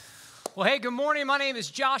Well, hey, good morning. My name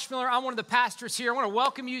is Josh Miller. I'm one of the pastors here. I want to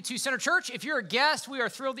welcome you to Center Church. If you're a guest, we are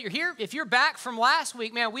thrilled that you're here. If you're back from last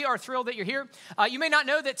week, man, we are thrilled that you're here. You may not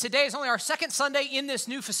know that today is only our second Sunday in this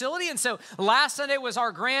new facility, and so last Sunday was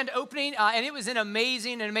our grand opening, and it was an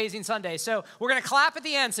amazing Sunday. So we're going to clap at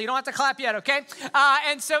the end, so you don't have to clap yet, okay?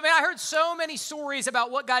 And so, man, I heard so many stories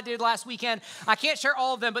about what God did last weekend. I can't share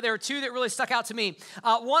all of them, but there were two that really stuck out to me.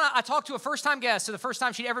 One, I talked to a first-time guest, so the first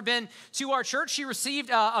time she'd ever been to our church. She received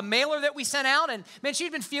a mailer that we sent out, and man,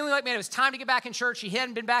 she'd been feeling like, man, it was time to get back in church. She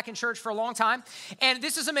hadn't been back in church for a long time, and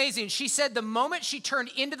this is amazing. She said the moment she turned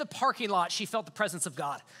into the parking lot, she felt the presence of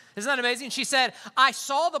God. Isn't that amazing? She said, I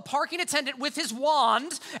saw the parking attendant with his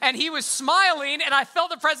wand, and he was smiling, and I felt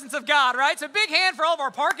the presence of God, right? So big hand for all of our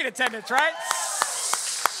parking attendants, right?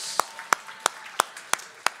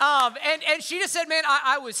 And she just said, man,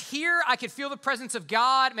 I was here. I could feel the presence of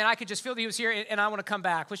God. Man, I could just feel that he was here, and I want to come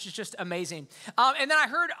back, which is just amazing. And then I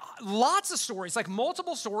heard lots of stories, like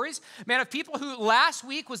multiple stories, man, of people who last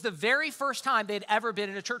week was the very first time they'd ever been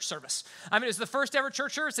in a church service. I mean, it was the first ever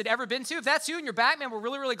church service they'd ever been to. If that's you and you're back, man, we're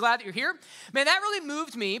really glad that you're here. Man, that really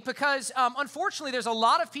moved me because, unfortunately, there's a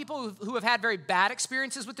lot of people who have had very bad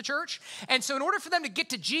experiences with the church. And so in order for them to get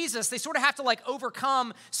to Jesus, they sort of have to like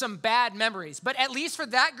overcome some bad memories. But at least for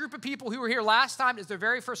that group of people who were here last time, as their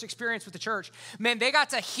very first experience with the church, man, they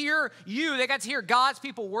got to hear you. They got to hear God's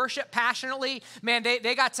people worship passionately. Man,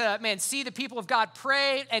 they got to, man, see the people of God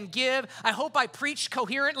pray and give. I hope I preached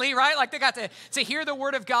coherently, right? Like they got to hear the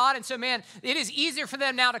word of God. And so, man, it is easier for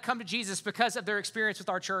them now to come to Jesus because of their experience with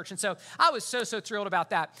our church. And so I was so thrilled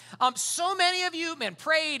about that. So many of you, man,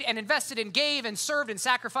 prayed and invested and gave and served and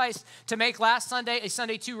sacrificed to make last Sunday a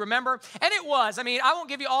Sunday to remember. And it was. I mean, I won't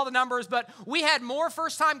give you all the numbers, but we had more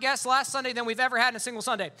first-time guests last Sunday than we've ever had in a single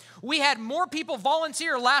Sunday. We had more people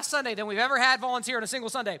volunteer last Sunday than we've ever had volunteer in a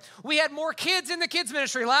single Sunday. We had more kids in the kids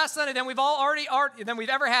ministry last Sunday than we've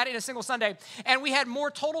ever had in a single Sunday. And we had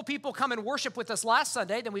more total people come and worship with us last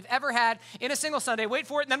Sunday than we've ever had in a single Sunday. Wait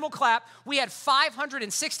for it, and then we'll clap. We had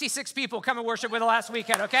 566 people come and worship with us last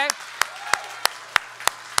weekend, okay?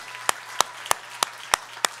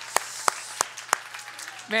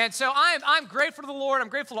 Man, so I'm grateful to the Lord. I'm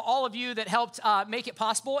grateful to all of you that helped make it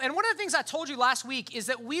possible. And one of the things I told you last week is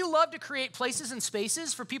that we love to create places and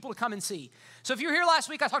spaces for people to come and see. So if you were here last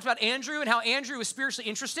week, I talked about Andrew and how Andrew was spiritually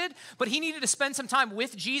interested, but he needed to spend some time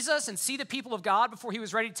with Jesus and see the people of God before he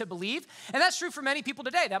was ready to believe. And that's true for many people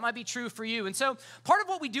today. That might be true for you. And so part of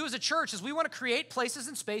what we do as a church is we want to create places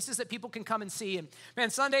and spaces that people can come and see. And man,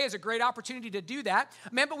 Sunday is a great opportunity to do that.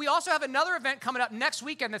 Man, but we also have another event coming up next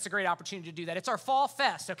weekend that's a great opportunity to do that. It's our Fall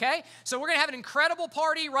Fest, okay? So we're going to have an incredible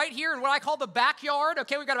party right here in what I call the backyard,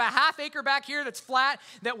 okay? We've got about a half acre back here that's flat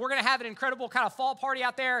that we're going to have an incredible kind of fall party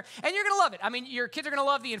out there, and you're going to love it. I mean, your kids are going to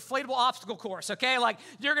love the inflatable obstacle course, okay? Like,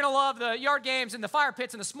 you're going to love the yard games and the fire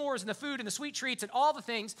pits and the s'mores and the food and the sweet treats and all the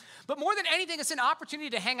things. But more than anything, it's an opportunity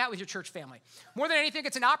to hang out with your church family. More than anything,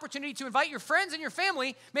 it's an opportunity to invite your friends and your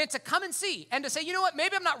family, man, to come and see and to say, you know what,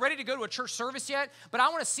 maybe I'm not ready to go to a church service yet, but I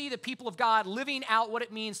want to see the people of God living out what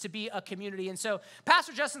it means to be a community. And so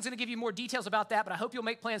Pastor Justin's going to give you more details about that, but I hope you'll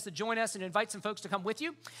make plans to join us and invite some folks to come with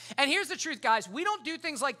you. And here's the truth, guys. We don't do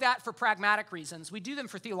things like that for pragmatic reasons. We do them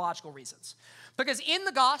for theological reasons. Because in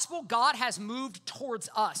the gospel, God has moved towards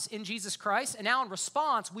us in Jesus Christ, and now in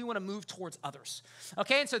response, we want to move towards others.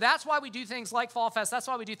 Okay, and so that's why we do things like Fall Fest. That's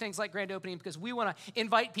why we do things like Grand Opening, because we want to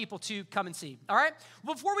invite people to come and see. All right?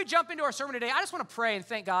 Before we jump into our sermon today, I just want to pray and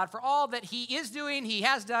thank God for all that he is doing, he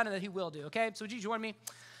has done, and that he will do. Okay, so would you join me?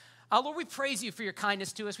 Lord, we praise you for your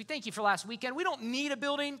kindness to us. We thank you for last weekend. We don't need a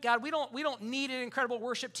building. God, we don't need an incredible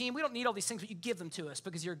worship team. We don't need all these things, but you give them to us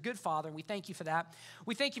because you're a good Father, and we thank you for that.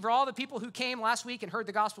 We thank you for all the people who came last week and heard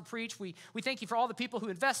the gospel preached. We thank you for all the people who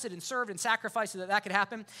invested and served and sacrificed so that that could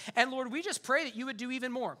happen. And Lord, we just pray that you would do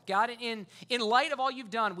even more. God, in light of all you've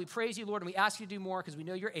done, we praise you, Lord, and we ask you to do more because we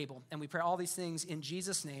know you're able. And we pray all these things in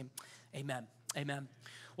Jesus' name. Amen. Amen.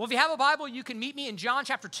 Well, if you have a Bible, you can meet me in John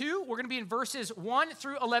chapter 2. We're going to be in verses 1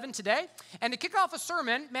 through 11 today. And to kick off a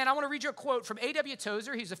sermon, man, I want to read you a quote from A.W.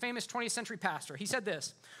 Tozer. He's a famous 20th century pastor. He said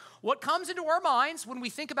this: "What comes into our minds when we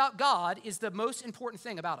think about God is the most important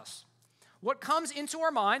thing about us." What comes into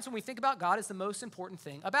our minds when we think about God is the most important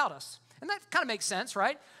thing about us. And that kind of makes sense,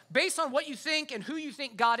 right? Based on what you think and who you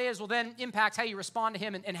think God is will then impact how you respond to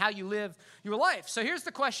him and how you live your life. So here's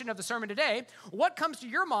the question of the sermon today. What comes to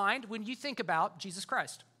your mind when you think about Jesus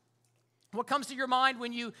Christ? What comes to your mind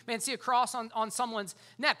when you, see a cross on someone's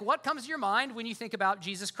neck? What comes to your mind when you think about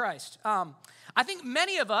Jesus Christ? I think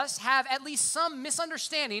many of us have at least some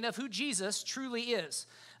misunderstanding of who Jesus truly is.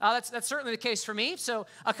 That's certainly the case for me. So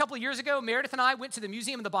a couple of years ago, Meredith and I went to the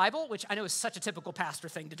Museum of the Bible, which I know is such a typical pastor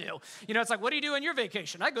thing to do. It's like, what do you do on your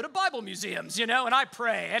vacation? I go to Bible museums, and I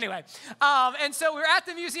pray. Anyway, and so we're at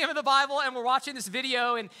the Museum of the Bible, and we're watching this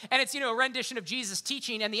video, and it's, a rendition of Jesus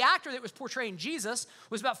teaching, and the actor that was portraying Jesus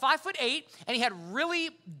was about 5'8", and he had really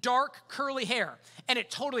dark, curly hair, and it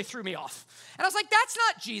totally threw me off. And I was like, that's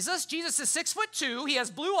not Jesus. Jesus is 6'2", he has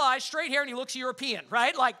blue eyes, straight hair, and he looks European,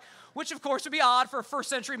 right? Which of course would be odd for a first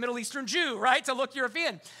century Middle Eastern Jew, right, to look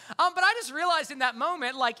European. But I just realized in that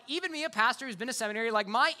moment, even me, a pastor who's been to seminary,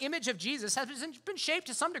 my image of Jesus has been shaped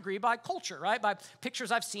to some degree by culture, right, by pictures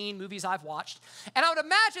I've seen, movies I've watched. And I would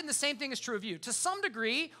imagine the same thing is true of you. To some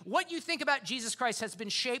degree, what you think about Jesus Christ has been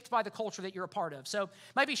shaped by the culture that you're a part of. So it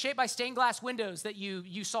might be shaped by stained glass windows that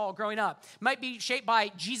you saw growing up. It might be shaped by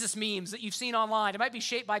Jesus memes that you've seen online. It might be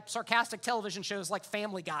shaped by sarcastic television shows like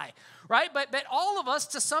Family Guy, right? But all of us,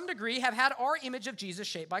 to some degree, have had our image of Jesus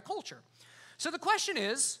shaped by culture. So the question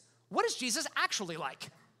is, what is Jesus actually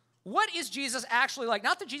like? What is Jesus actually like?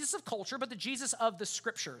 Not the Jesus of culture, but the Jesus of the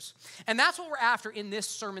scriptures. And that's what we're after in this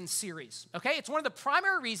sermon series, okay? It's one of the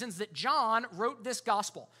primary reasons that John wrote this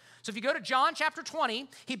gospel. So if you go to John chapter 20,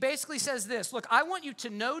 he basically says this, look, I want you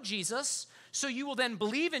to know Jesus, so you will then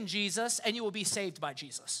believe in Jesus, and you will be saved by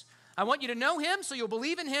Jesus. I want you to know him, so you'll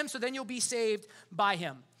believe in him, so then you'll be saved by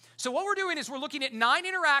him. So what we're doing is we're looking at 9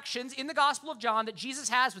 interactions in the Gospel of John that Jesus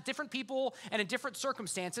has with different people and in different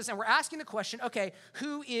circumstances, and we're asking the question, okay,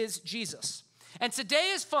 who is Jesus? And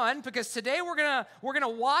today is fun because today we're gonna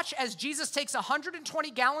watch as Jesus takes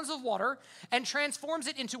 120 gallons of water and transforms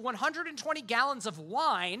it into 120 gallons of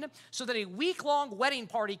wine so that a week-long wedding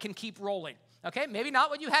party can keep rolling. Okay, maybe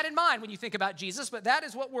not what you had in mind when you think about Jesus, but that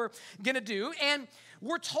is what we're going to do. And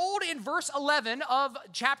we're told in verse 11 of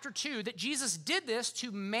chapter 2 that Jesus did this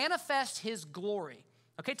to manifest his glory.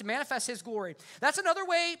 Okay, to manifest his glory. That's another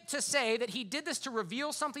way to say that he did this to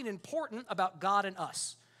reveal something important about God and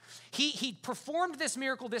us. He performed this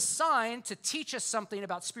miracle, this sign, to teach us something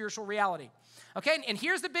about spiritual reality. Okay, and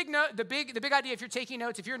here's the big idea. If you're taking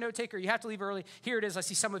notes, if you're a note taker, you have to leave early. Here it is. I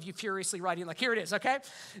see some of you furiously writing, here it is, okay?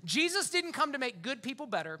 Jesus didn't come to make good people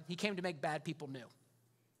better. He came to make bad people new.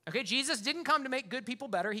 Okay, Jesus didn't come to make good people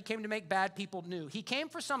better. He came to make bad people new. He came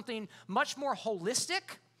for something much more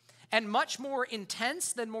holistic and much more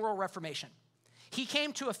intense than moral reformation. He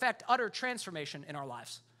came to effect utter transformation in our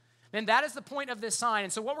lives. And that is the point of this sign.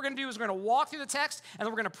 And so what we're going to do is we're going to walk through the text, and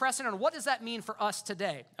then we're going to press in on what does that mean for us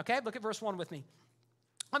today. Okay, look at verse 1 with me.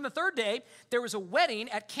 On the third day, there was a wedding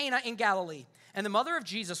at Cana in Galilee, and the mother of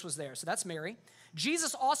Jesus was there. So that's Mary.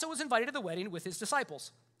 Jesus also was invited to the wedding with his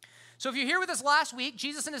disciples. So if you're here with us last week,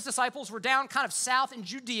 Jesus and his disciples were down kind of south in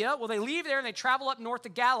Judea. Well, they leave there and they travel up north to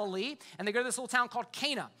Galilee, and they go to this little town called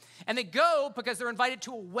Cana. And they go because they're invited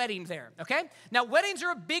to a wedding there, okay? Now, weddings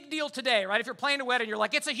are a big deal today, right? If you're planning a wedding, you're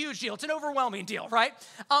like, it's a huge deal. It's an overwhelming deal, right?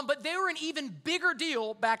 But they were an even bigger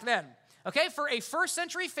deal back then. Okay, for a first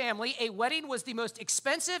century family, a wedding was the most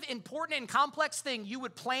expensive, important, and complex thing you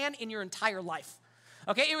would plan in your entire life.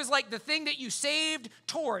 Okay, it was like the thing that you saved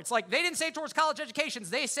towards. They didn't save towards college educations,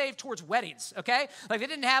 they saved towards weddings, okay? They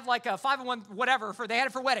didn't have a 501 whatever, they had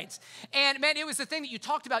it for weddings. And man, it was the thing that you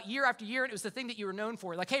talked about year after year, and it was the thing that you were known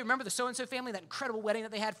for. Hey, remember the so-and-so family, that incredible wedding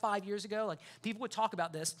that they had 5 years ago? People would talk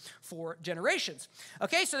about this for generations.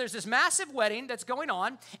 Okay, so there's this massive wedding that's going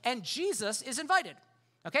on, and Jesus is invited.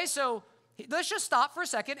 Okay, so let's just stop for a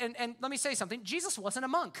second, and let me say something. Jesus wasn't a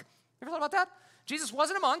monk. You ever thought about that? Jesus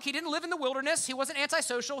wasn't a monk. He didn't live in the wilderness. He wasn't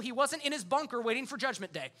antisocial. He wasn't in his bunker waiting for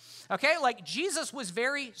Judgment Day. Okay, Jesus was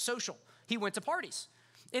very social. He went to parties.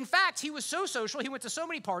 In fact, he was so social, he went to so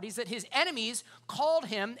many parties that his enemies called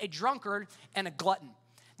him a drunkard and a glutton.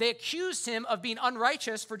 They accused him of being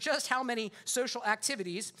unrighteous for just how many social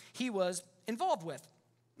activities he was involved with.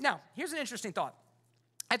 Now, here's an interesting thought.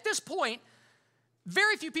 At this point,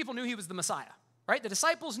 very few people knew he was the Messiah, right? The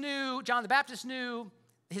disciples knew, John the Baptist knew,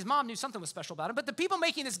 his mom knew something was special about him, but the people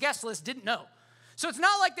making this guest list didn't know. So it's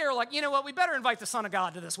not like they were you know what, we better invite the Son of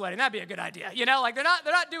God to this wedding. That'd be a good idea. They're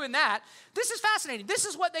not doing that. This is fascinating. This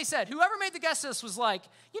is what they said. Whoever made the guest list was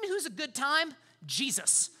you know who's a good time?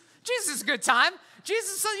 Jesus. Jesus is a good time.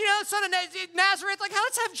 Jesus, son of Nazareth,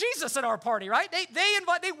 let's have Jesus at our party, right?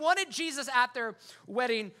 They wanted Jesus at their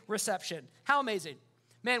wedding reception. How amazing.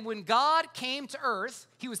 Man, when God came to earth,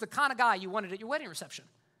 he was the kind of guy you wanted at your wedding reception.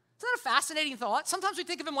 Isn't that a fascinating thought? Sometimes we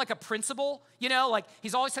think of him like a principal,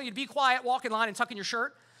 he's always telling you to be quiet, walk in line, and tuck in your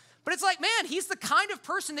shirt. But it's man, he's the kind of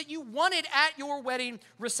person that you wanted at your wedding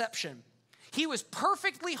reception. He was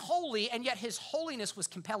perfectly holy, and yet his holiness was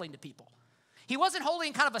compelling to people. He wasn't holy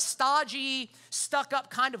in kind of a stodgy,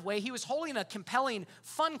 stuck-up kind of way. He was holy in a compelling,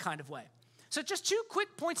 fun kind of way. So just 2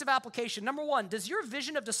 quick points of application. Number 1, does your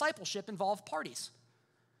vision of discipleship involve parties?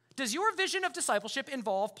 Does your vision of discipleship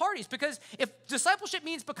involve parties? Because if discipleship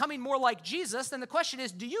means becoming more like Jesus, then the question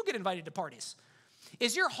is, do you get invited to parties?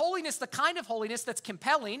 Is your holiness the kind of holiness that's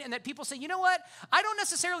compelling and that people say, you know what, I don't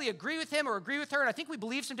necessarily agree with him or agree with her, and I think we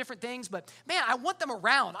believe some different things, but man, I want them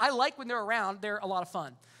around. I like when they're around. They're a lot of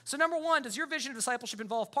fun. So number 1, does your vision of discipleship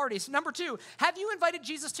involve parties? Number 2, have you invited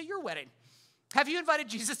Jesus to your wedding? Have you invited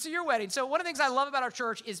Jesus to your wedding? So one of the things I love about our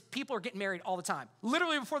church is people are getting married all the time.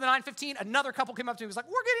 Literally before the 9:15, another couple came up to me and was like,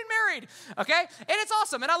 we're getting married, okay? And it's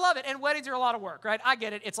awesome, and I love it. And weddings are a lot of work, right? I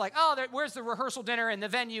get it. It's like, oh, where's the rehearsal dinner and the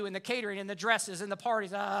venue and the catering and the dresses and the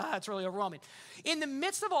parties? It's really overwhelming. In the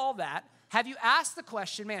midst of all that, have you asked the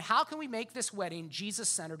question, man, how can we make this wedding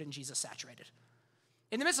Jesus-centered and Jesus-saturated?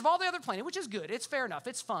 In the midst of all the other planning, which is good, it's fair enough,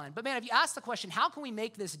 it's fun. But man, if you ask the question, how can we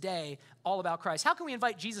make this day all about Christ? How can we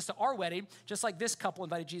invite Jesus to our wedding, just like this couple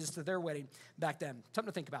invited Jesus to their wedding back then?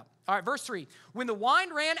 Something to think about. All right, verse 3. When the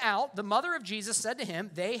wine ran out, the mother of Jesus said to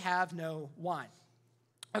him, they have no wine.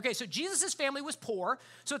 Okay, so Jesus' family was poor,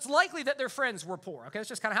 so it's likely that their friends were poor. Okay, that's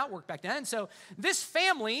just kind of how it worked back then. And so this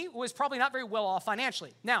family was probably not very well off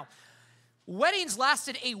financially. Now, weddings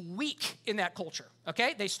lasted a week in that culture,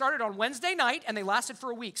 okay? They started on Wednesday night, and they lasted for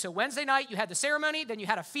a week. So Wednesday night, you had the ceremony, then you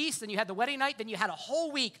had a feast, then you had the wedding night, then you had a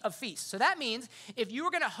whole week of feasts. So that means if you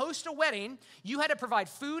were going to host a wedding, you had to provide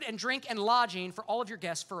food and drink and lodging for all of your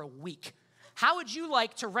guests for a week. How would you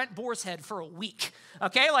like to rent Boar's Head for a week?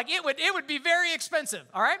 Okay, like it would be very expensive,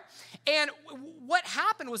 all right? And what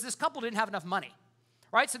happened was this couple didn't have enough money.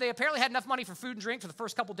 Right, so they apparently had enough money for food and drink for the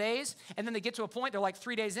first couple days, and then they get to a point, they're like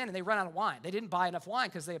 3 days in, and they run out of wine. They didn't buy enough wine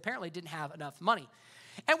because they apparently didn't have enough money.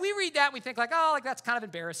 And we read that, and we think like, oh, like that's kind of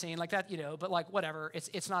embarrassing, like that, but like whatever,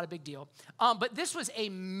 it's not a big deal. But this was a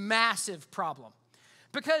massive problem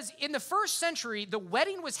because in the first century, the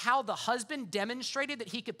wedding was how the husband demonstrated that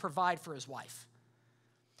he could provide for his wife.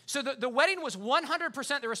 So the wedding was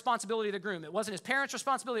 100% the responsibility of the groom. It wasn't his parents'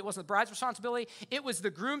 responsibility. It wasn't the bride's responsibility. It was the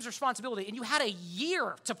groom's responsibility. And you had a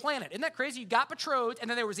year to plan it. Isn't that crazy? You got betrothed, and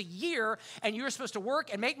then there was a year, and you were supposed to work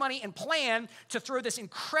and make money and plan to throw this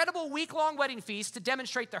incredible week-long wedding feast to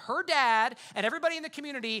demonstrate to her dad and everybody in the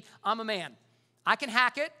community, I'm a man. I can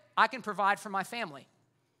hack it. I can provide for my family.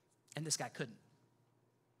 And this guy couldn't.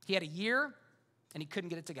 He had a year, and he couldn't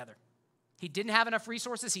get it together. He didn't have enough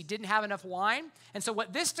resources. He didn't have enough wine. And so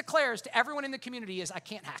what this declares to everyone in the community is, I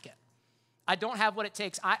can't hack it. I don't have what it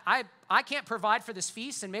takes. I can't provide for this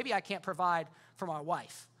feast, and maybe I can't provide for my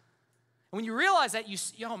wife. And when you realize that,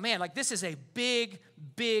 oh man, like this is a big,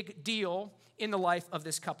 big deal in the life of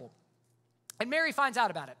this couple. And Mary finds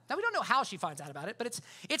out about it. Now, we don't know how she finds out about it, but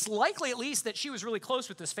it's likely at least that she was really close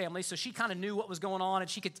with this family, so she kind of knew what was going on,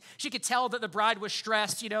 and she could tell that the bride was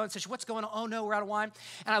stressed, and so what's going on? Oh, no, we're out of wine.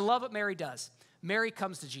 And I love what Mary does. Mary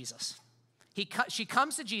comes to Jesus. She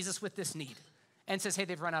comes to Jesus with this need and says, hey,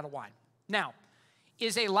 they've run out of wine. Now,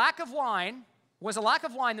 was a lack of wine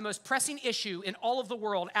the most pressing issue in all of the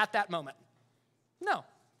world at that moment? No.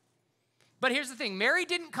 But here's the thing. Mary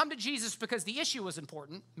didn't come to Jesus because the issue was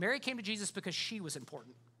important. Mary came to Jesus because she was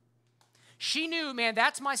important. She knew, man,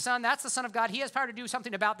 that's my son. That's the Son of God. He has power to do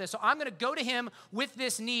something about this. So I'm going to go to him with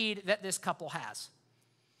this need that this couple has.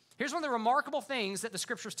 Here's one of the remarkable things that the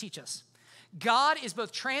scriptures teach us. God is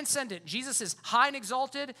both transcendent. Jesus is high and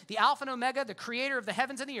exalted, the Alpha and Omega, the creator of the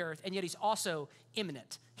heavens and the earth, and yet he's also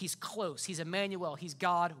immanent. He's close. He's Emmanuel. He's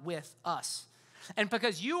God with us. And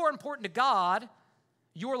because you are important to God,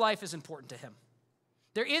 your life is important to him.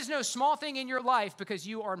 There is no small thing in your life because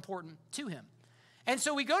you are important to him. And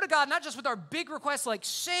so we go to God not just with our big requests like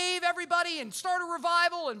save everybody and start a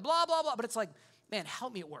revival and blah, blah, blah, but it's like, man,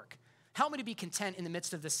 help me at work. Help me to be content in the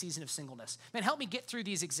midst of this season of singleness. Man, help me get through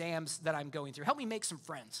these exams that I'm going through. Help me make some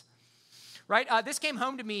friends. Right? This came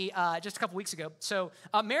home to me just a couple weeks ago. So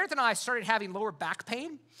Meredith and I started having lower back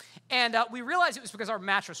pain, and we realized it was because our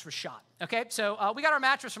mattress was shot, okay? So we got our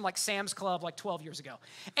mattress from like Sam's Club like 12 years ago.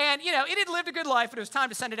 And, it had lived a good life, but it was time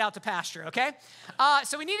to send it out to pasture, okay?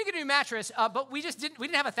 So we needed to get a new mattress, but we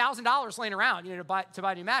didn't have $1,000 laying around, to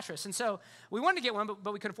buy a new mattress. And so we wanted to get one,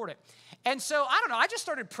 but we couldn't afford it. And so, I don't know, I just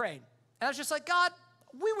started praying. And I was just like, God,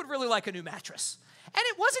 we would really like a new mattress. And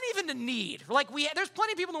it wasn't even a need. There's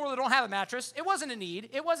plenty of people in the world that don't have a mattress. It wasn't a need.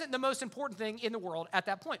 It wasn't the most important thing in the world at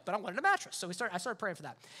that point, but I wanted a mattress. So I started praying for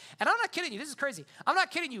that. And I'm not kidding you. This is crazy. I'm not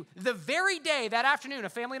kidding you. The very day, that afternoon, a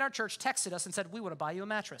family in our church texted us and said, we want to buy you a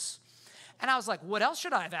mattress. And I was like, what else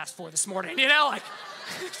should I have asked for this morning?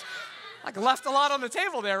 Like left a lot on the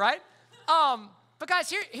table there, right? But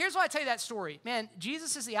guys, here's why I tell you that story. Man,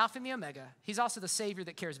 Jesus is the Alpha and the Omega. He's also the Savior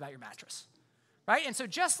that cares about your mattress. right? And so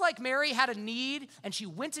just like Mary had a need and she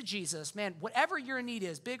went to Jesus, man, whatever your need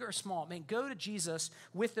is, big or small, man, go to Jesus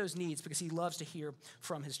with those needs because he loves to hear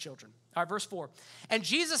from his children. All right, verse 4. And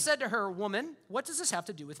Jesus said to her, "Woman, what does this have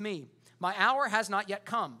to do with me? My hour has not yet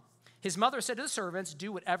come." His mother said to the servants,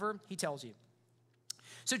 "Do whatever he tells you."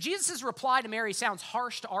 So Jesus' reply to Mary sounds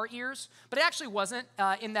harsh to our ears, but it actually wasn't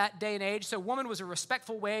in that day and age. So woman was a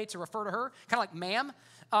respectful way to refer to her, kind of like ma'am.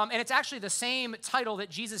 And it's actually the same title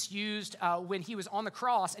that Jesus used when he was on the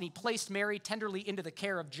cross and he placed Mary tenderly into the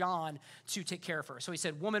care of John to take care of her. So he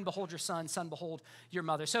said, "Woman, behold your son, son, behold your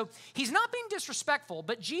mother." So he's not being disrespectful,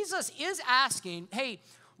 but Jesus is asking, hey,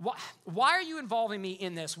 why are you involving me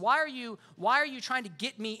in this? Why are you trying to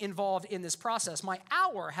get me involved in this process? My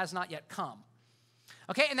hour has not yet come.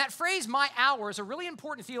 Okay, and that phrase, "my hour," is a really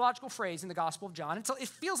important theological phrase in the Gospel of John. And so it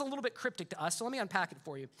feels a little bit cryptic to us, so let me unpack it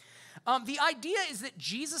for you. The idea is that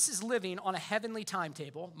Jesus is living on a heavenly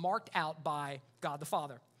timetable marked out by God the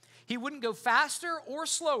Father. He wouldn't go faster or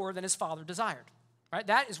slower than his Father desired, right?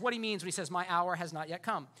 That is what he means when he says, "My hour has not yet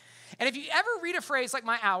come." And if you ever read a phrase like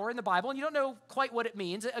 "my hour" in the Bible and you don't know quite what it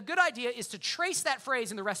means, a good idea is to trace that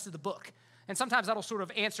phrase in the rest of the book. And sometimes that'll sort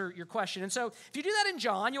of answer your question. And so if you do that in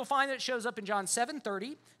John, you'll find that it shows up in John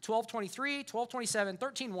 7:30, 12:23, 12:27,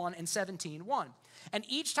 13:1, and 17:1. And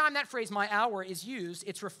each time that phrase, "my hour," is used,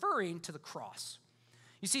 it's referring to the cross.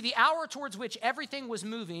 You see, the hour towards which everything was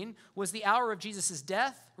moving was the hour of Jesus'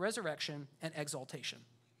 death, resurrection, and exaltation.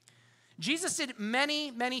 Jesus did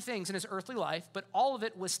many, many things in his earthly life, but all of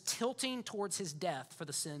it was tilting towards his death for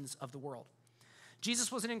the sins of the world.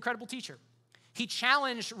 Jesus was an incredible teacher. He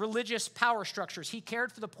challenged religious power structures. He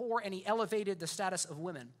cared for the poor, and he elevated the status of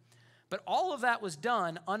women. But all of that was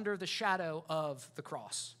done under the shadow of the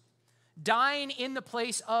cross. Dying in the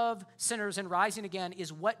place of sinners and rising again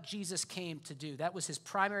is what Jesus came to do. That was his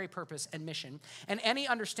primary purpose and mission. And any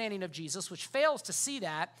understanding of Jesus, which fails to see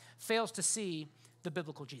that, fails to see the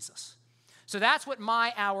biblical Jesus. So that's what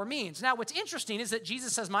 "my hour" means. Now, what's interesting is that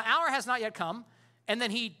Jesus says, "My hour has not yet come," and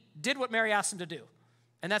then he did what Mary asked him to do.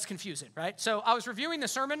 And that's confusing, right? So I was reviewing the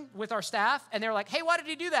sermon with our staff, and they were like, "Hey, why did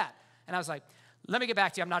he do that?" And I was like, "Let me get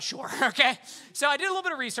back to you. I'm not sure," okay? So I did a little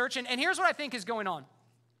bit of research, and here's what I think is going on.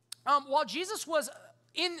 While Jesus was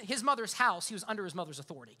in his mother's house, he was under his mother's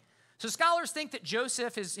authority. So scholars think that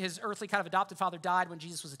Joseph, his earthly kind of adopted father, died when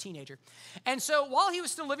Jesus was a teenager. And so while he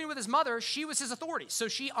was still living with his mother, she was his authority. So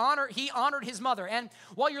he honored his mother. And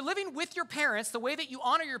while you're living with your parents, the way that you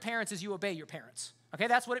honor your parents is you obey your parents. Okay,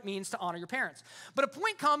 that's what it means to honor your parents. But a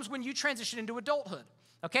point comes when you transition into adulthood,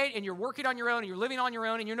 okay, and you're working on your own, and you're living on your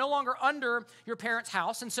own, and you're no longer under your parents'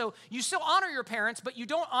 house, and so you still honor your parents, but you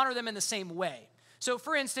don't honor them in the same way. So,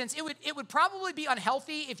 for instance, it would probably be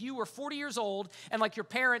unhealthy if you were 40 years old and like your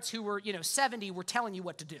parents who were 70 were telling you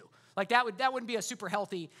what to do. Like that wouldn't be a super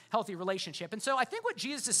healthy relationship. And so I think what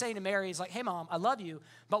Jesus is saying to Mary is like, "Hey, Mom, I love you,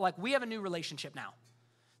 but like we have a new relationship now.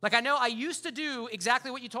 Like I know I used to do exactly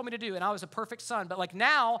what you told me to do, and I was a perfect son, but like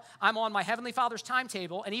now I'm on my Heavenly Father's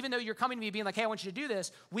timetable, and even though you're coming to me being like, 'Hey, I want you to do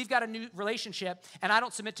this,' we've got a new relationship, and I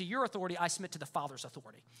don't submit to your authority, I submit to the Father's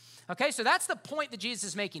authority." Okay, so that's the point that Jesus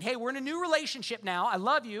is making. Hey, we're in a new relationship now. I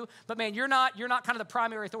love you, but man, you're not kind of the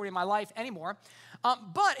primary authority in my life anymore.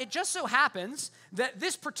 But it just so happens that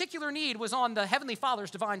this particular need was on the Heavenly Father's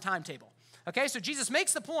divine timetable. Okay, so Jesus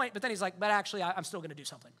makes the point, but then he's like, "But actually, I'm still going to do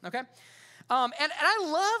something." Okay. And I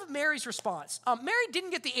love Mary's response. Mary didn't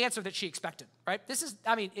get the answer that she expected, right?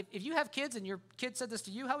 If you have kids and your kid said this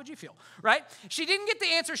to you, how would you feel, right? She didn't get the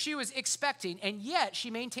answer she was expecting, and yet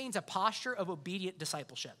she maintains a posture of obedient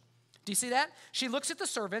discipleship. Do you see that? She looks at the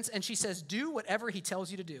servants and she says, "Do whatever he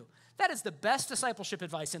tells you to do." That is the best discipleship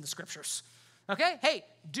advice in the scriptures, okay? Hey,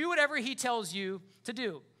 do whatever he tells you to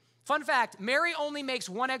do. Fun fact, Mary only makes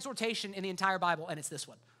one exhortation in the entire Bible, and it's this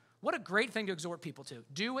one. What a great thing to exhort people to.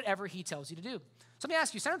 Do whatever he tells you to do. So let me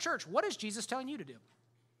ask you, Center Church, what is Jesus telling you to do?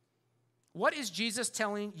 What is Jesus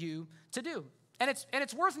telling you to do? And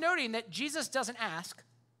it's worth noting that Jesus doesn't ask,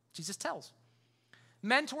 Jesus tells.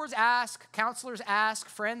 Mentors ask, counselors ask,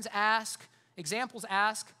 friends ask, examples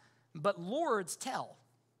ask, but Lords tell.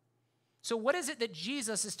 So what is it that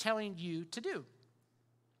Jesus is telling you to do?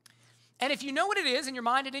 And if you know what it is in your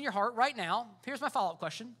mind and in your heart right now, here's my follow-up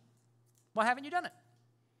question. Why haven't you done it?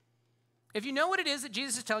 If you know what it is that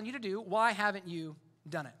Jesus is telling you to do, why haven't you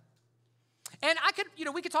done it? And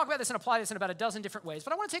we could talk about this and apply this in about a dozen different ways,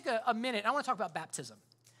 but I want to take a minute and I want to talk about baptism.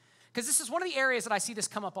 Because this is one of the areas that I see this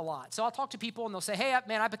come up a lot. So I'll talk to people and they'll say, "Hey,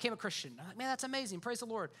 man, I became a Christian." I'm like, "Man, that's amazing. Praise the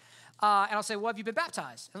Lord." And I'll say, "Well, have you been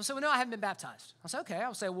baptized?" And they'll say, "Well, no, I haven't been baptized." I'll say, "Okay."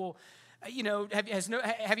 I'll say, "Well,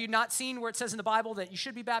 have you not seen where it says in the Bible that you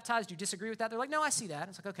should be baptized? Do you disagree with that? They're like, no, I see that.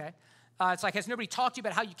 It's like, okay. It's like, has nobody talked to you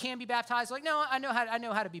about how you can be baptized? Like, no, I know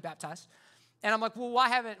how to be baptized. And I'm like, well, why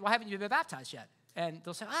haven't you been baptized yet? And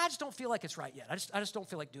they'll say, I just don't feel like it's right yet. I just don't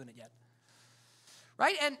feel like doing it yet.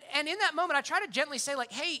 Right? And in that moment, I try to gently say,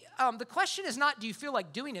 like, hey, the question is not, do you feel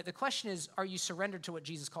like doing it? The question is, are you surrendered to what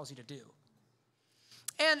Jesus calls you to do?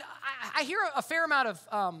 And I hear a fair amount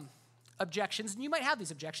of objections, and you might have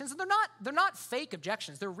these objections, and they're not fake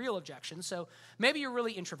objections. They're real objections. So maybe you're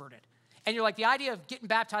really introverted, and you're like, the idea of getting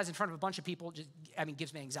baptized in front of a bunch of people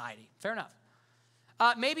gives me anxiety. Fair enough.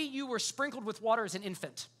 Maybe you were sprinkled with water as an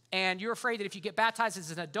infant, and you're afraid that if you get baptized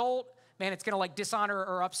as an adult, man, it's going to like dishonor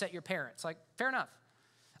or upset your parents. Like, fair enough.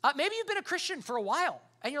 Maybe you've been a Christian for a while,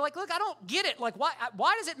 and you're like, look, I don't get it. Like,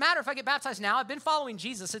 why does it matter if I get baptized now? I've been following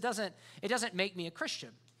Jesus. It doesn't make me a Christian.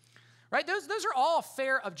 Right? Those are all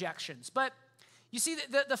fair objections. But you see,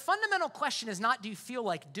 the fundamental question is not, do you feel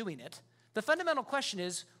like doing it? The fundamental question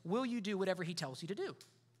is, will you do whatever he tells you to do?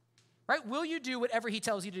 Right? Will you do whatever he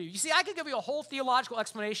tells you to do? You see, I could give you a whole theological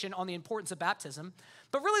explanation on the importance of baptism,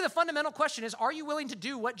 but really the fundamental question is, are you willing to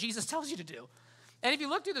do what Jesus tells you to do? And if you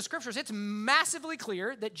look through the scriptures, it's massively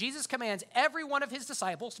clear that Jesus commands every one of his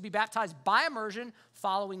disciples to be baptized by immersion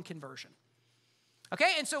following conversion.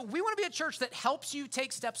 Okay, and so we want to be a church that helps you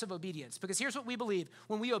take steps of obedience, because here's what we believe.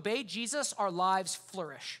 When we obey Jesus, our lives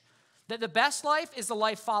flourish. That the best life is the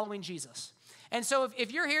life following Jesus. And so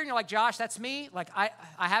if you're here and you're like, Josh, that's me, like I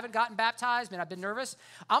haven't gotten baptized, man, I've been nervous,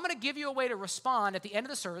 I'm going to give you a way to respond at the end of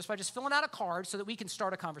the service by just filling out a card so that we can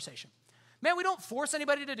start a conversation. Man, we don't force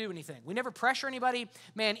anybody to do anything. We never pressure anybody,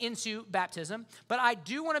 man, into baptism. But I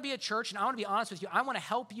do want to be a church, and I want to be honest with you. I want to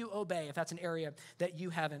help you obey if that's an area that you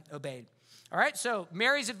haven't obeyed. All right, so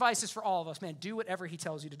Mary's advice is for all of us, man, do whatever he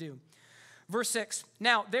tells you to do. Verse 6,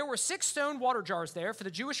 now there were 6 stone water jars there for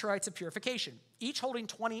the Jewish rites of purification, each holding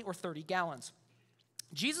 20 or 30 gallons.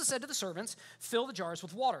 Jesus said to the servants, fill the jars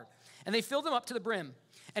with water. And they filled them up to the brim.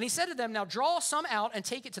 And he said to them, now draw some out and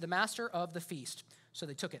take it to the master of the feast. So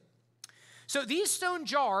they took it. So these stone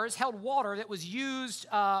jars held water that was used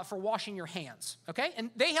for washing your hands, okay? And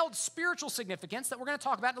they held spiritual significance that we're going to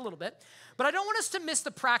talk about in a little bit. But I don't want us to miss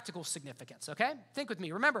the practical significance, okay? Think with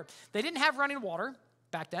me. Remember, they didn't have running water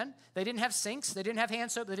back then. They didn't have sinks. They didn't have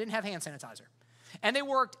hand soap. They didn't have hand sanitizer. And they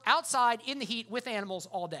worked outside in the heat with animals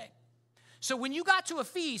all day. So when you got to a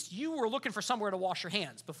feast, you were looking for somewhere to wash your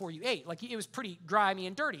hands before you ate. Like, it was pretty grimy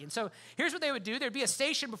and dirty. And so here's what they would do. There'd be a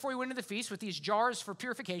station before you went into the feast with these jars for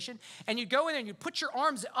purification. And you'd go in there and you'd put your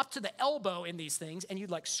arms up to the elbow in these things. And you'd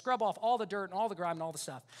like scrub off all the dirt and all the grime and all the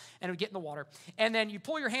stuff. And it would get in the water. And then you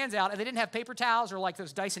pull your hands out. And they didn't have paper towels or like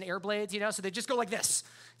those Dyson air blades, So they just go like this.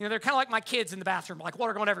 They're kind of like my kids in the bathroom, like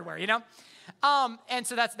water going everywhere, And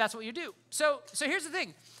so that's what you do. So here's the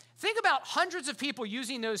thing. Think about hundreds of people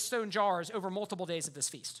using those stone jars over multiple days of this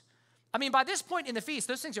feast. I mean, by this point in the feast,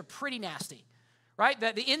 those things are pretty nasty, right?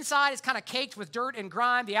 The inside is kind of caked with dirt and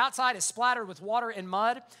grime. The outside is splattered with water and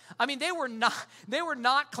mud. I mean, they were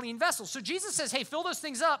not clean vessels. So Jesus says, hey, fill those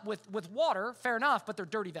things up with water, fair enough, but they're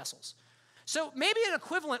dirty vessels. So maybe an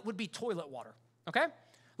equivalent would be toilet water, okay?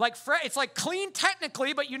 It's like clean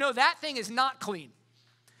technically, but that thing is not clean.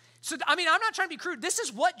 So, I mean, I'm not trying to be crude. This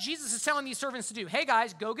is what Jesus is telling these servants to do. Hey,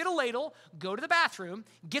 guys, go get a ladle, go to the bathroom,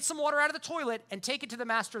 get some water out of the toilet, and take it to the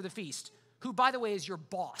master of the feast, who, by the way, is your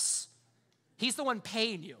boss. He's the one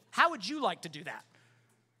paying you. How would you like to do that?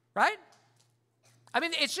 Right? I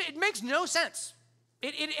mean, it makes no sense.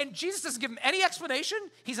 And Jesus doesn't give him any explanation.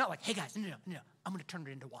 He's not like, hey, guys, no, I'm going to turn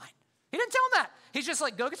it into wine. He didn't tell him that. He's just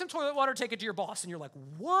like, go get some toilet water, take it to your boss. And you're like,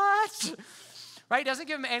 what? Right? He doesn't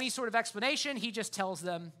give them any sort of explanation. He just tells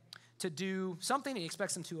them to do something, and he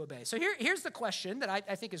expects them to obey. So here's the question that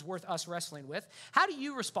I think is worth us wrestling with. How do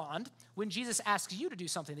you respond when Jesus asks you to do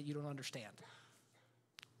something that you don't understand?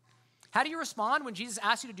 How do you respond when Jesus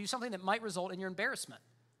asks you to do something that might result in your embarrassment?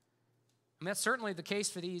 I mean, that's certainly the case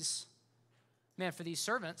for these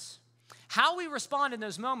servants. How we respond in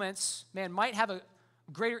those moments, might have a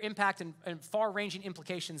greater impact and far-ranging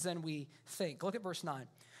implications than we think. Look at verse 9.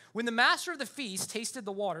 When the master of the feast tasted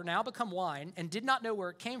the water, now become wine, and did not know where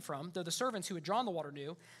it came from, though the servants who had drawn the water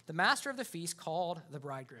knew, the master of the feast called the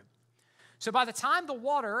bridegroom. So by the time the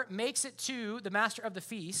water makes it to the master of the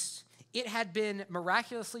feast, it had been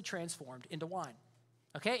miraculously transformed into wine.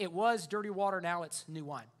 Okay, it was dirty water, now it's new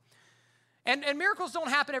wine. And miracles don't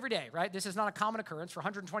happen every day, right? This is not a common occurrence for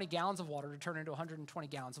 120 gallons of water to turn into 120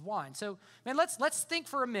 gallons of wine. So, let's think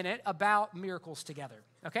for a minute about miracles together,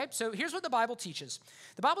 okay? So here's what the Bible teaches.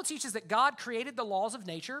 The Bible teaches that God created the laws of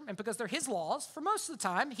nature, and because they're his laws, for most of the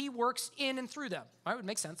time, he works in and through them, right? It would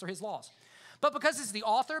make sense, they're his laws. But because he's the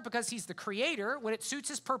author, because he's the creator, when it suits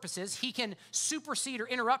his purposes, he can supersede or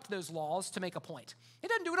interrupt those laws to make a point. He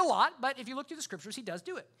doesn't do it a lot, but if you look through the scriptures, he does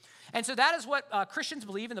do it. And so that is what Christians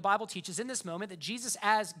believe, and the Bible teaches in this moment, that Jesus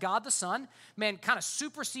as God the Son, man, kind of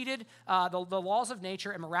superseded the laws of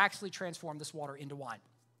nature and miraculously transformed this water into wine.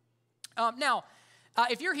 Now,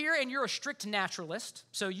 if you're here and you're a strict naturalist,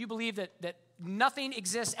 so you believe that nothing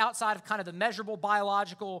exists outside of kind of the measurable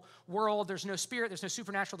biological world, there's no spirit, there's no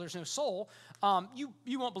supernatural, there's no soul,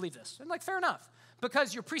 you won't believe this. And like, fair enough,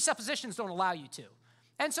 because your presuppositions don't allow you to.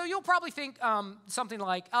 And so you'll probably think something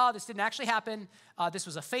like, this didn't actually happen. This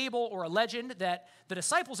was a fable or a legend that the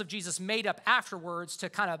disciples of Jesus made up afterwards to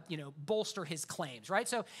kind of, bolster his claims, right?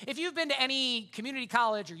 So if you've been to any community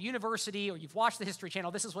college or university or you've watched the History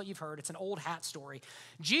Channel, this is what you've heard. It's an old hat story.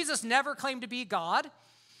 Jesus never claimed to be God.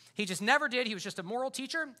 He just never did. He was just a moral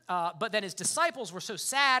teacher. But then his disciples were so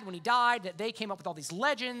sad when he died that they came up with all these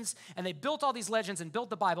legends, and they built all these legends and built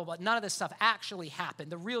the Bible, but none of this stuff actually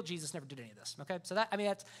happened. The real Jesus never did any of this, okay? So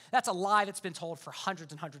that's a lie that's been told for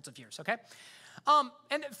hundreds and hundreds of years, okay?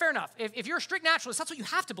 And fair enough. If you're a strict naturalist, that's what you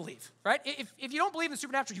have to believe, right? If you don't believe in the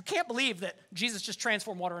supernatural, you can't believe that Jesus just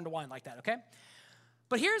transformed water into wine like that, okay?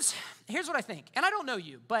 But here's what I think, and I don't know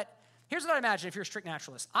you, but here's what I imagine if you're a strict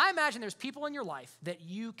naturalist. I imagine there's people in your life that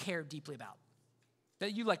you care deeply about,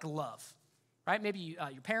 that you love, right? Maybe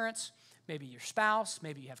your parents, maybe your spouse,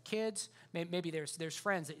 maybe you have kids, maybe there's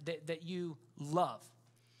friends that you love.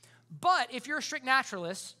 But if you're a strict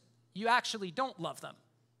naturalist, you actually don't love them.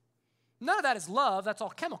 None of that is love, that's all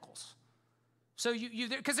chemicals. So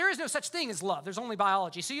because there is no such thing as love, there's only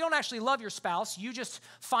biology. So you don't actually love your spouse, you just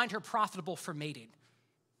find her profitable for mating,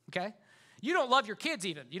 okay? You don't love your kids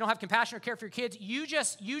even. You don't have compassion or care for your kids. You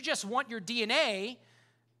just want your DNA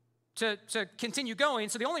to continue going.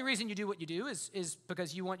 So the only reason you do what you do is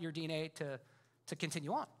because you want your DNA to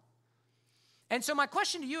continue on. And so my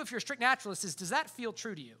question to you, if you're a strict naturalist, is does that feel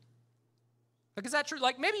true to you? Like, is that true?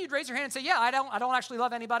 Like, maybe you'd raise your hand and say, yeah, I don't actually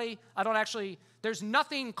love anybody. There's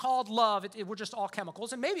nothing called love. We're just all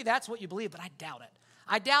chemicals. And maybe that's what you believe, but I doubt it.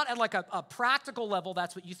 I doubt at like a practical level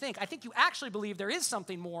that's what you think. I think you actually believe there is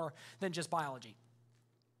something more than just biology.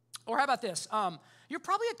 Or how about this? You're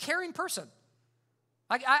probably a caring person.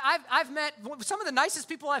 Like I've met, some of the nicest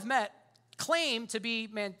people I've met claim to be,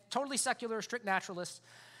 totally secular, strict naturalists.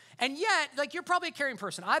 And yet, you're probably a caring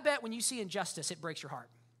person. I bet when you see injustice, it breaks your heart.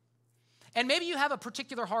 And maybe you have a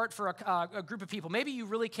particular heart for a group of people. Maybe you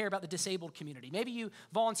really care about the disabled community. Maybe you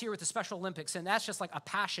volunteer with the Special Olympics, and that's just like a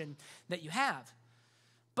passion that you have.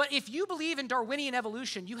 But if you believe in Darwinian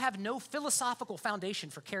evolution, you have no philosophical foundation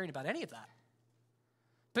for caring about any of that.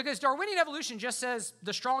 Because Darwinian evolution just says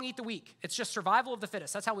the strong eat the weak. It's just survival of the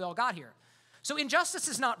fittest. That's how we all got here. So injustice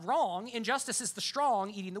is not wrong. Injustice is the strong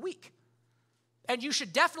eating the weak. And you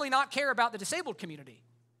should definitely not care about the disabled community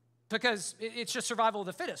because it's just survival of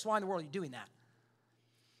the fittest. Why in the world are you doing that?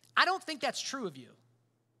 I don't think that's true of you.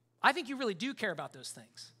 I think you really do care about those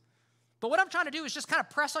things. But what I'm trying to do is just kind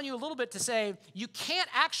of press on you a little bit to say you can't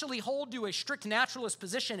actually hold to a strict naturalist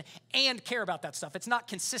position and care about that stuff. It's not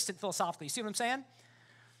consistent philosophically. You see what I'm saying?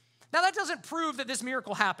 Now, that doesn't prove that this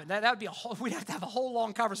miracle happened. That would be we'd have to have a whole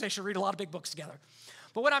long conversation, read a lot of big books together.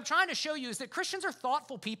 But what I'm trying to show you is that Christians are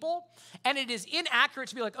thoughtful people, and it is inaccurate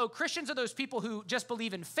to be like, oh, Christians are those people who just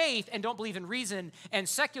believe in faith and don't believe in reason, and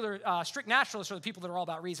secular strict naturalists are the people that are all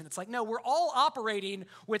about reason. It's like, no, we're all operating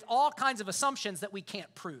with all kinds of assumptions that we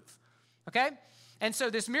can't prove, okay? And so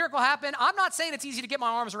this miracle happened. I'm not saying it's easy to get my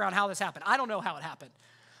arms around how this happened. I don't know how it happened.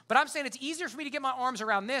 But I'm saying it's easier for me to get my arms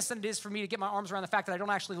around this than it is for me to get my arms around the fact that I don't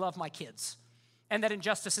actually love my kids and that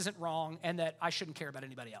injustice isn't wrong and that I shouldn't care about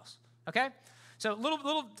anybody else, okay? So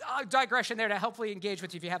little digression there to hopefully engage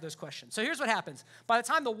with you if you have those questions. So here's what happens. By the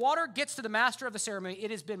time the water gets to the master of the ceremony,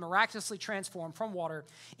 it has been miraculously transformed from water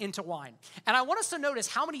into wine. And I want us to notice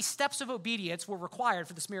how many steps of obedience were required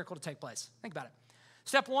for this miracle to take place. Think about it.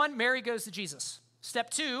 Step 1, Mary goes to Jesus.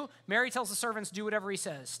 Step 2, Mary tells the servants, do whatever he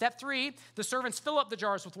says. Step 3, the servants fill up the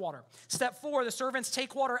jars with water. Step 4, the servants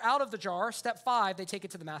take water out of the jar. Step 5, they take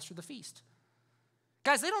it to the master of the feast.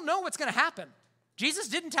 Guys, they don't know what's going to happen. Jesus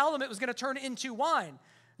didn't tell them it was going to turn into wine.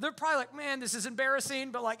 They're probably like, man, this is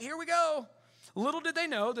embarrassing, but here we go. Little did they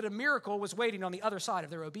know that a miracle was waiting on the other side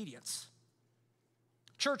of their obedience.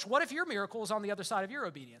 Church, what if your miracle is on the other side of your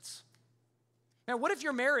obedience? Now, what if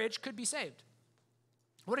your marriage could be saved?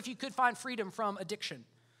 What if you could find freedom from addiction?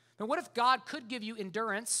 And what if God could give you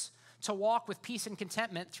endurance to walk with peace and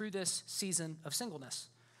contentment through this season of singleness?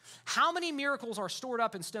 How many miracles are stored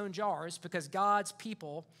up in stone jars because God's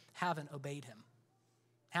people haven't obeyed him?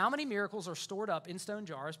 How many miracles are stored up in stone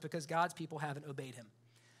jars because God's people haven't obeyed him?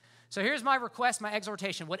 So here's my request, my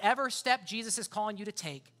exhortation. Whatever step Jesus is calling you to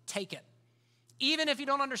take it. Even if you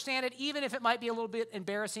don't understand it, even if it might be a little bit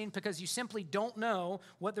embarrassing because you simply don't know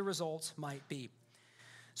what the results might be.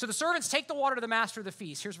 So the servants take the water to the master of the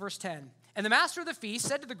feast. Here's verse 10. And the master of the feast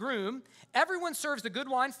said to the groom, everyone serves the good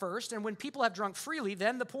wine first, and when people have drunk freely,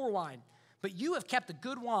 then the poor wine. But you have kept the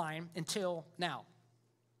good wine until now.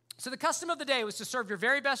 So the custom of the day was to serve your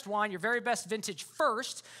very best wine, your very best vintage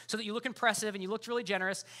first, so that you look impressive and you looked really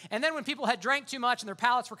generous. And then when people had drank too much and their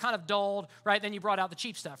palates were kind of dulled, right, then you brought out the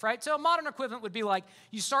cheap stuff, right? So a modern equivalent would be like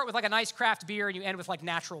you start with like a nice craft beer and you end with like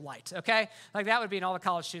natural light, okay? Like that would be, and all the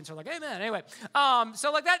college students are like, amen. Anyway,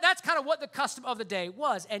 so like that's kind of what the custom of the day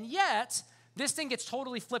was. And yet, this thing gets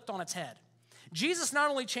totally flipped on its head. Jesus not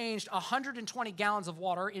only changed 120 gallons of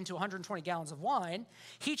water into 120 gallons of wine,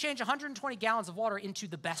 he changed 120 gallons of water into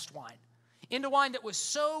the best wine, into wine that was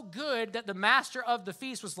so good that the master of the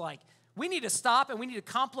feast was like, we need to stop and we need to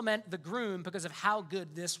compliment the groom because of how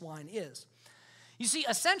good this wine is. You see,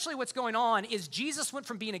 essentially what's going on is Jesus went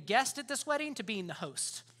from being a guest at this wedding to being the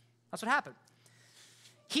host. That's what happened.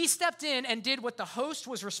 He stepped in and did what the host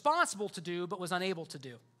was responsible to do but was unable to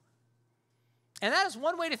do. And that is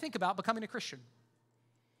one way to think about becoming a Christian.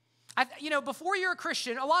 Before you're a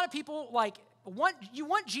Christian, a lot of people want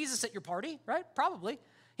Jesus at your party, right? Probably.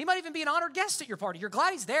 He might even be an honored guest at your party. You're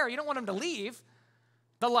glad he's there. You don't want him to leave.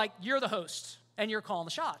 But you're the host and you're calling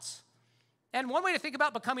the shots. And one way to think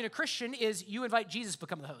about becoming a Christian is you invite Jesus to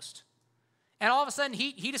become the host. And all of a sudden,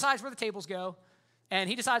 he decides where the tables go, and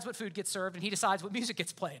he decides what food gets served, and he decides what music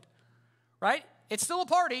gets played, right? It's still a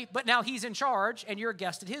party, but now he's in charge, and you're a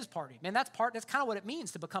guest at his party. Man, that's kind of what it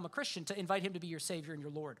means to become a Christian, to invite him to be your Savior and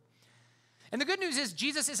your Lord. And the good news is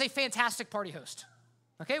Jesus is a fantastic party host.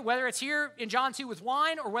 Okay, whether it's here in John 2 with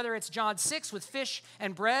wine or whether it's John 6 with fish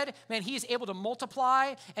and bread, man, he is able to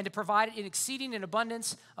multiply and to provide an exceeding in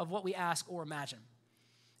abundance of what we ask or imagine.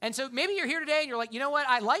 And so maybe you're here today and you're like, you know what,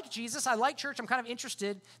 I like Jesus, I like church, I'm kind of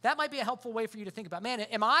interested. That might be a helpful way for you to think about, man,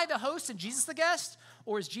 am I the host and Jesus the guest?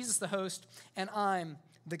 Or is Jesus the host and I'm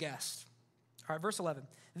the guest? All right, verse 11.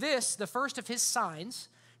 This, the first of his signs,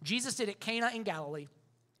 Jesus did at Cana in Galilee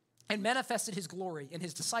and manifested his glory, and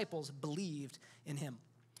his disciples believed in him.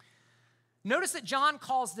 Notice that John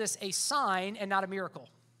calls this a sign and not a miracle.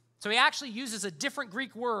 So he actually uses a different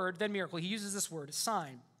Greek word than miracle. He uses this word,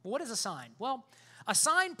 sign. Well, what is a sign? Well, a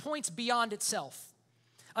sign points beyond itself.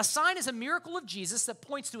 A sign is a miracle of Jesus that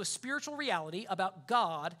points to a spiritual reality about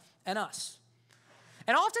God and us.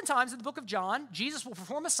 And oftentimes in the book of John, Jesus will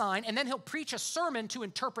perform a sign and then he'll preach a sermon to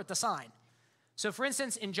interpret the sign. So for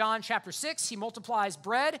instance, in John chapter 6, he multiplies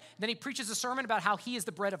bread, then he preaches a sermon about how he is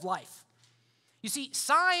the bread of life. You see,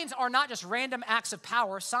 signs are not just random acts of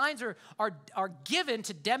power. Signs are given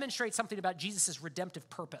to demonstrate something about Jesus' redemptive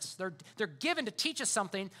purpose. They're given to teach us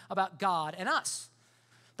something about God and us.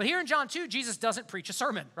 But here in John 2, Jesus doesn't preach a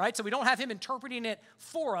sermon, right? So we don't have him interpreting it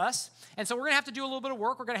for us. And so we're going to have to do a little bit of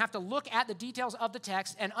work. We're going to have to look at the details of the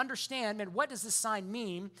text and understand, man, what does this sign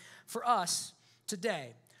mean for us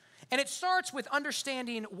today? And it starts with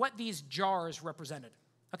understanding what these jars represented.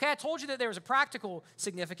 Okay, I told you that there was a practical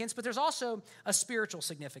significance, but there's also a spiritual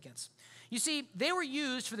significance. You see, they were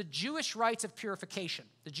used for the Jewish rites of purification,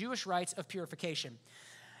 the Jewish rites of purification.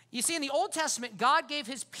 You see, in the Old Testament, God gave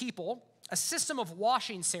his people a system of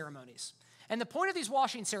washing ceremonies. And the point of these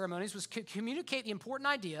washing ceremonies was to communicate the important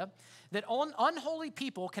idea that unholy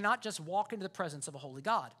people cannot just walk into the presence of a holy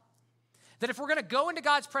God. That if we're going to go into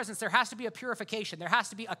God's presence, there has to be a purification. There has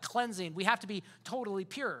to be a cleansing. We have to be totally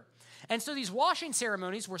pure. And so these washing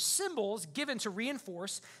ceremonies were symbols given to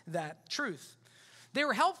reinforce that truth. They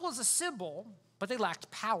were helpful as a symbol, but they lacked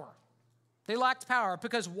power. They lacked power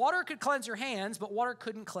because water could cleanse your hands, but water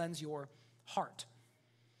couldn't cleanse your heart.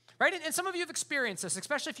 Right? And some of you have experienced this,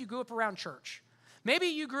 especially if you grew up around church. Maybe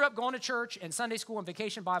you grew up going to church and Sunday school and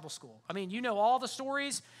vacation Bible school. I mean, you know all the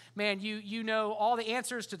stories. Man, you know all the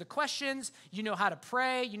answers to the questions. You know how to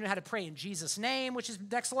pray. You know how to pray in Jesus' name, which is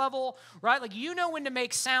next level, right? Like you know when to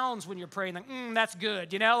make sounds when you're praying, like, that's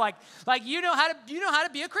good, you know? Like you know how to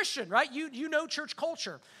be a Christian, right? You know church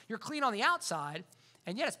culture. You're clean on the outside,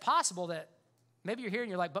 and yet it's possible that maybe you're here and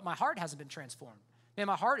you're like, but my heart hasn't been transformed. Man,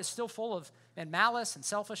 my heart is still full of malice and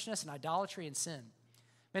selfishness and idolatry and sin.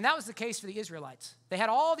 And that was the case for the Israelites. They had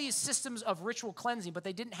all these systems of ritual cleansing, but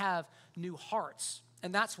they didn't have new hearts.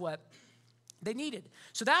 And that's what they needed.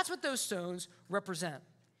 So that's what those stones represent.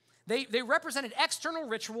 They represented external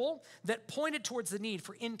ritual that pointed towards the need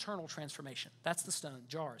for internal transformation. That's the stone,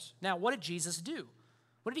 jars. Now, what did Jesus do?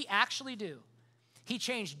 What did he actually do? He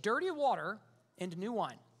changed dirty water into new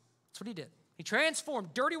wine. That's what he did. He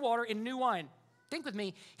transformed dirty water into new wine. Think with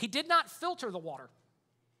me. He did not filter the water.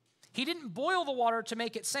 He didn't boil the water to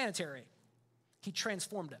make it sanitary. He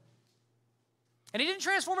transformed it. And he didn't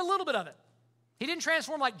transform a little bit of it. He didn't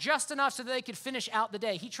transform like just enough so that they could finish out the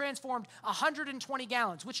day. He transformed 120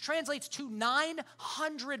 gallons, which translates to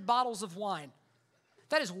 900 bottles of wine.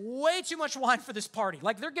 That is way too much wine for this party.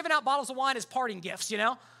 Like they're giving out bottles of wine as parting gifts, you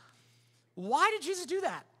know? Why did Jesus do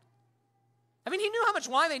that? I mean, he knew how much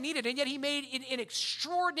wine they needed, and yet he made an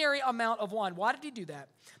extraordinary amount of wine. Why did he do that?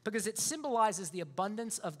 Because it symbolizes the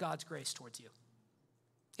abundance of God's grace towards you.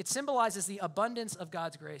 It symbolizes the abundance of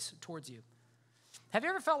God's grace towards you. Have you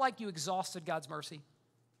ever felt like you exhausted God's mercy?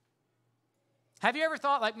 Have you ever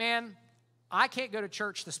thought like, man, I can't go to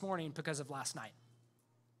church this morning because of last night?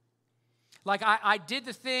 Like I did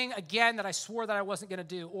the thing again that I swore that I wasn't going to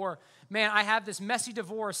do. Or, man, I have this messy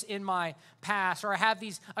divorce in my past. Or I have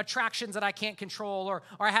these attractions that I can't control. Or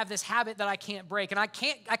I have this habit that I can't break. And I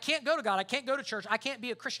can't go to God. I can't go to church. I can't be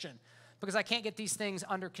a Christian because I can't get these things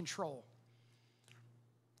under control.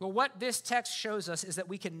 Well, what this text shows us is that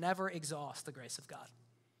we can never exhaust the grace of God.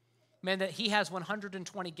 Man, that he has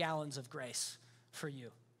 120 gallons of grace for you,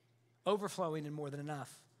 overflowing and more than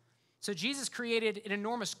enough. So Jesus created an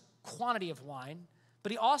enormous quantity of wine,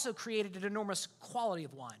 but he also created an enormous quality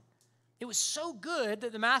of wine. It was so good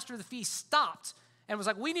that the master of the feast stopped and was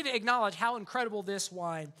like, we need to acknowledge how incredible this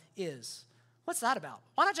wine is. What's that about?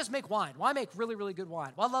 Why not just make wine? Why make really, really good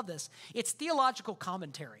wine? Well, I love this. It's theological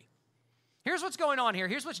commentary. Here's what's going on here.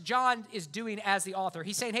 Here's what John is doing as the author.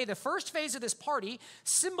 He's saying, hey, the first phase of this party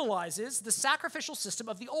symbolizes the sacrificial system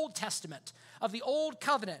of the Old Testament, of the Old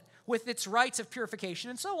Covenant, with its rites of purification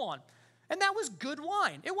and so on. And that was good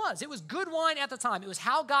wine. It was. It was good wine at the time. It was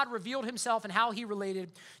how God revealed himself and how he related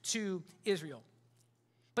to Israel.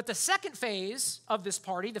 But the second phase of this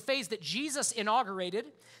party, the phase that Jesus inaugurated,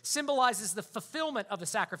 symbolizes the fulfillment of the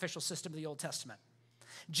sacrificial system of the Old Testament.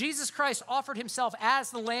 Jesus Christ offered himself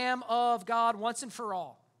as the Lamb of God once and for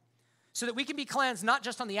all, so that we can be cleansed not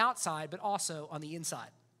just on the outside, but also on the inside.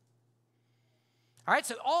 All right,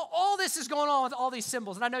 so all this is going on with all these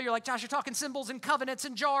symbols. And I know you're like, Josh, you're talking symbols and covenants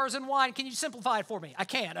and jars and wine. Can you simplify it for me? I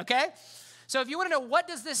can, okay? So if you want to know what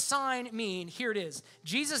does this sign mean, here it is.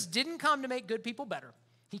 Jesus didn't come to make good people better.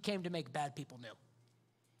 He came to make bad people new.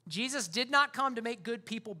 Jesus did not come to make good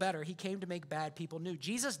people better. He came to make bad people new.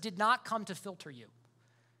 Jesus did not come to filter you.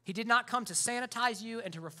 He did not come to sanitize you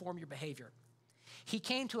and to reform your behavior. He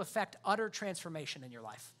came to effect utter transformation in your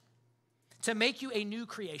life, to make you a new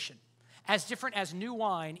creation, as different as new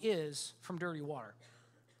wine is from dirty water.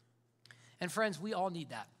 And friends, we all need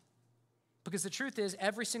that, because the truth is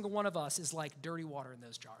every single one of us is like dirty water in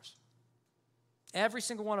those jars. Every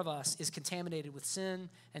single one of us is contaminated with sin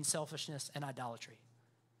and selfishness and idolatry.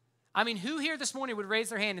 I mean, who here this morning would raise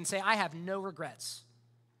their hand and say, I have no regrets?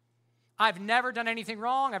 I've never done anything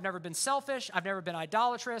wrong. I've never been selfish. I've never been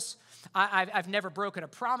idolatrous. I've never broken a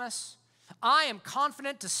promise. I am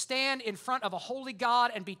confident to stand in front of a holy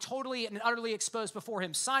God and be totally and utterly exposed before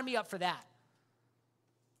him. Sign me up for that.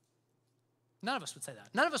 None of us would say that.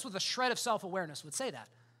 None of us with a shred of self-awareness would say that.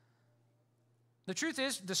 The truth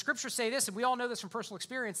is, the scriptures say this, and we all know this from personal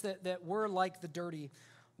experience, that we're like the dirty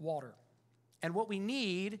water. And what we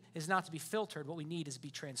need is not to be filtered. What we need is to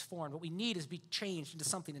be transformed. What we need is to be changed into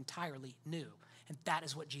something entirely new. And that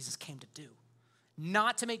is what Jesus came to do.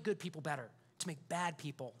 Not to make good people better, to make bad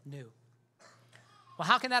people new. Well,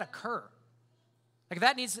 how can that occur? Like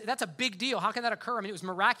that's a big deal. How can that occur? I mean, it was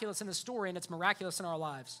miraculous in the story, and it's miraculous in our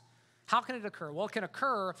lives. How can it occur? Well, it can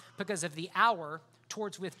occur because of the hour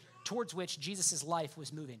towards which Jesus' life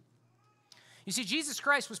was moving. You see, Jesus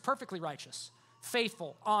Christ was perfectly righteous,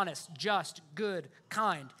 faithful, honest, just, good,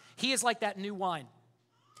 kind. He is like that new wine.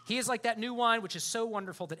 He is like that new wine which is so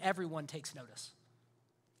wonderful that everyone takes notice.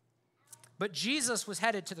 But Jesus was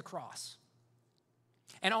headed to the cross.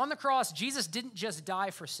 And on the cross, Jesus didn't just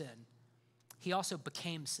die for sin. He also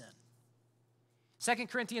became sin. 2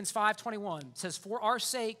 Corinthians 5:21 says, for our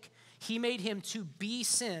sake, he made him to be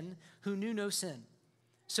sin who knew no sin,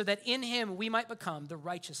 so that in him we might become the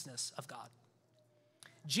righteousness of God.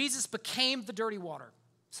 Jesus became the dirty water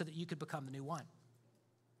so that you could become the new wine.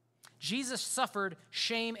 Jesus suffered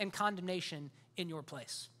shame and condemnation in your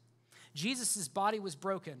place. Jesus' body was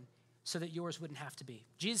broken so that yours wouldn't have to be.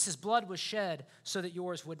 Jesus' blood was shed so that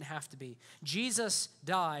yours wouldn't have to be. Jesus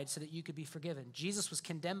died so that you could be forgiven. Jesus was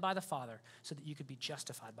condemned by the Father so that you could be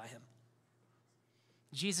justified by him.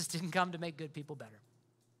 Jesus didn't come to make good people better.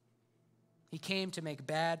 He came to make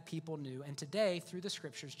bad people new. And today, through the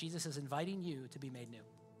scriptures, Jesus is inviting you to be made new.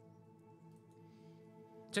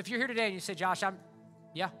 So if you're here today and you say, Josh,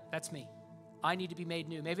 that's me. I need to be made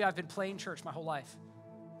new. Maybe I've been playing church my whole life.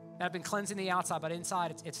 And I've been cleansing the outside, but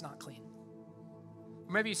inside it's not clean.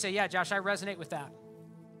 Or maybe you say, yeah, Josh, I resonate with that.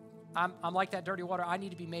 I'm like that dirty water. I need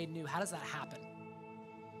to be made new. How does that happen?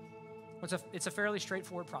 Well, it's a fairly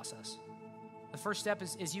straightforward process. The first step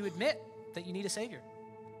is you admit that you need a Savior.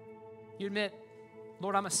 You admit,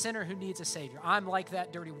 Lord, I'm a sinner who needs a Savior. I'm like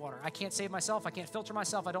that dirty water. I can't save myself. I can't filter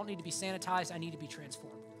myself. I don't need to be sanitized. I need to be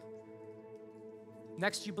transformed.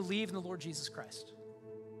 Next, you believe in the Lord Jesus Christ.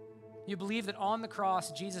 You believe that on the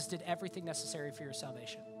cross, Jesus did everything necessary for your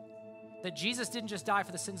salvation. That Jesus didn't just die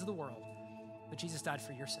for the sins of the world, but Jesus died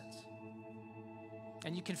for your sins.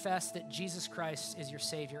 And you confess that Jesus Christ is your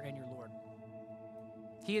Savior and your Lord.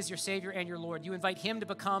 He is your Savior and your Lord. You invite him to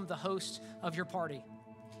become the host of your party.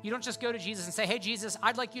 You don't just go to Jesus and say, hey, Jesus,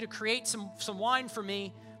 I'd like you to create some wine for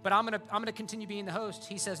me, but I'm gonna continue being the host.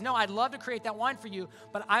 He says, no, I'd love to create that wine for you,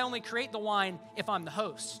 but I only create the wine if I'm the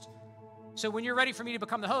host. So when you're ready for me to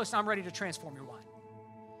become the host, I'm ready to transform your wine.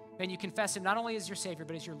 And you confess him not only as your Savior,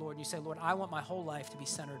 but as your Lord. And you say, Lord, I want my whole life to be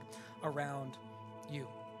centered around you.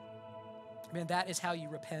 Man, that is how you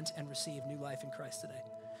repent and receive new life in Christ today.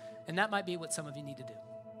 And that might be what some of you need to do.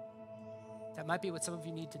 That might be what some of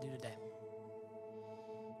you need to do today.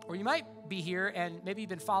 Or you might be here and maybe you've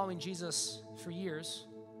been following Jesus for years.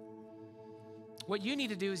 What you need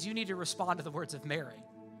to do is you need to respond to the words of Mary.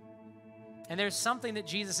 And there's something that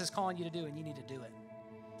Jesus is calling you to do, and you need to do it.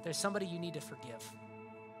 There's somebody you need to forgive.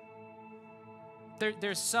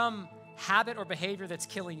 There's some habit or behavior that's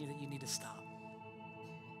killing you that you need to stop.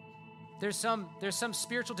 There's some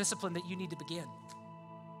spiritual discipline that you need to begin.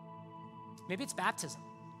 Maybe it's baptism.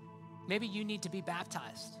 Maybe you need to be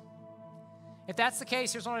baptized. If that's the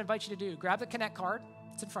case, here's what I invite you to do. Grab the Connect card.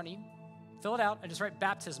 It's in front of you. Fill it out and just write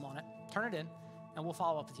baptism on it. Turn it in, and we'll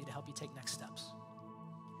follow up with you to help you take next steps.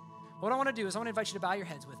 What I want to do is I want to invite you to bow your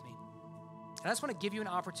heads with me. And I just want to give you an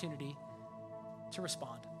opportunity to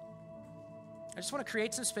respond. I just want to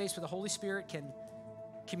create some space where the Holy Spirit can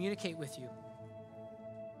communicate with you.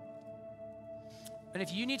 And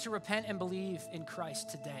if you need to repent and believe in Christ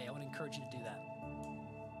today, I want to encourage you to do that.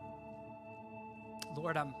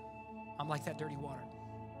 Lord, I'm like that dirty water,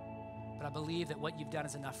 but I believe that what you've done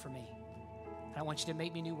is enough for me. And I want you to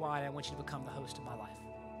make me new wine. I want you to become the host of my life.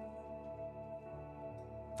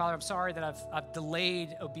 Father, I'm sorry that I've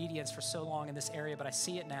delayed obedience for so long in this area, but I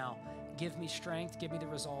see it now. Give me strength, give me the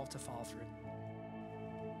resolve to follow through.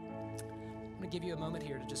 I'm going to give you a moment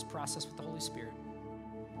here to just process with the Holy Spirit,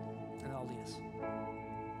 and then I'll lead us.